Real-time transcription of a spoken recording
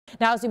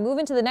Now, as we move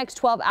into the next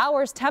 12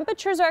 hours,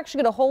 temperatures are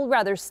actually going to hold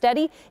rather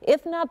steady,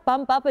 if not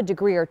bump up a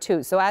degree or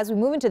two. So as we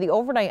move into the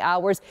overnight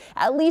hours,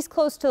 at least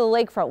close to the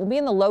lakefront, we'll be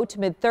in the low to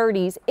mid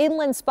 30s.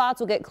 Inland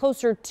spots will get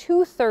closer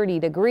to 30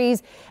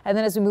 degrees. And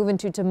then as we move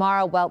into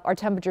tomorrow, well, our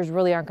temperatures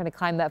really aren't going to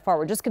climb that far.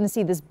 We're just going to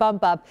see this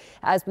bump up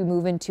as we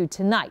move into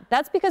tonight.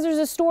 That's because there's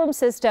a storm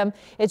system.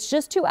 It's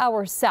just 2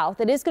 hours south.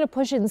 It is going to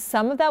push in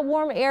some of that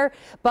warm air,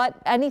 but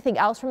anything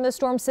else from the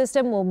storm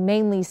system will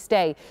mainly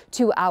stay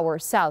 2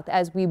 hours south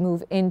as we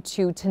move into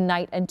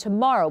tonight and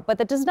tomorrow. But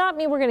that does not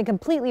mean we're going to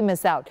completely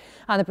miss out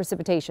on the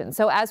precipitation.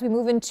 So as we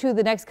move into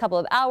the next couple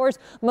of hours,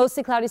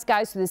 mostly cloudy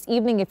skies through this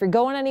evening. If you're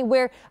going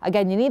anywhere,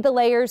 again, you need the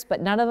layers, but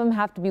none of them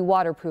have to be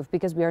waterproof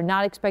because we are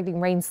not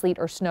expecting rain, sleet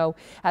or snow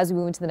as we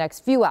move into the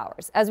next few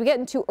hours. As we get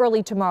into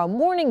early tomorrow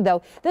morning,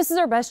 though, this is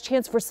our best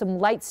chance for some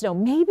light snow,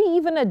 maybe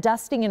even a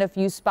dusting in a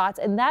few spots,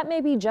 and that may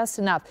be just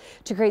enough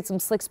to create some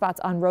slick spots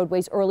on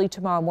roadways early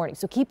tomorrow morning.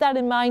 So keep that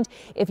in mind.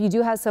 If you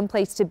do have some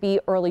place to be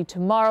early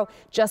tomorrow,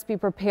 just be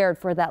prepared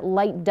for that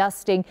light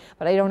dusting,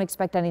 but I don't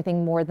expect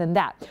anything more than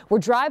that. We're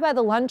dry by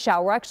the lunch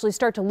hour. We'll actually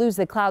start to lose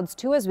the clouds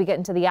too as we get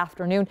into the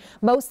afternoon.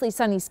 Mostly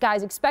sunny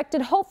skies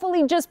expected,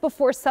 hopefully just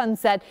before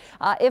sunset.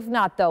 If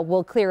not, though,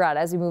 we'll clear out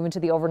as we move into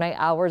the overnight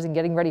hours and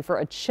getting ready for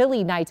a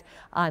chilly night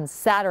on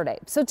Saturday.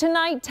 So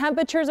tonight,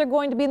 temperatures are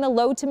going to be in the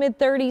low to mid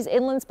 30s.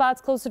 Inland spots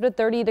closer to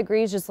 30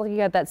 degrees, just looking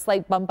at that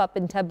slight bump up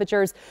in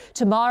temperatures.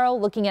 Tomorrow,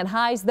 looking at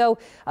highs, though,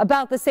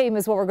 about the same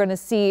as what we're going to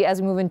see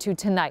as we move into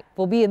tonight.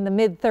 We'll be in the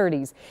mid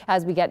 30s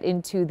as we get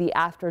into the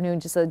afternoon.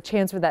 Just a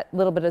chance for that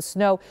little bit of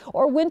snow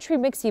or wintry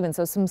mix even,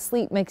 so some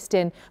sleet mixed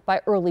in by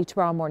early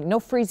tomorrow morning. No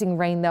freezing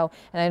rain, though,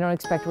 and I don't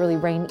expect really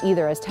rain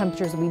either, as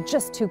temperatures will be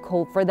just too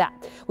cold for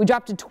that. We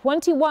dropped to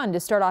 21 to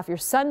start off your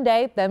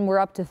Sunday, then we're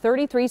up to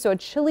 33, so a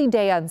chilly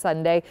day on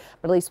Sunday,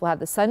 but at least we'll have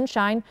the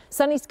sunshine.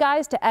 Sunny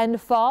skies to end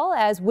fall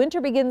as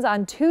winter begins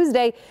on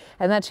Tuesday,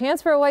 and that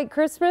chance for a white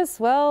Christmas,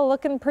 well,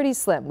 looking pretty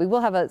slim. We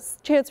will have a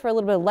chance for a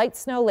little bit of light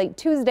snow late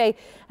Tuesday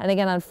and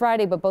again on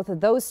Friday, but both of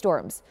those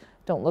storms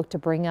don't look to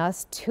bring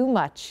us too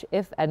much,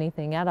 if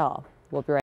anything at all. We'll be right back.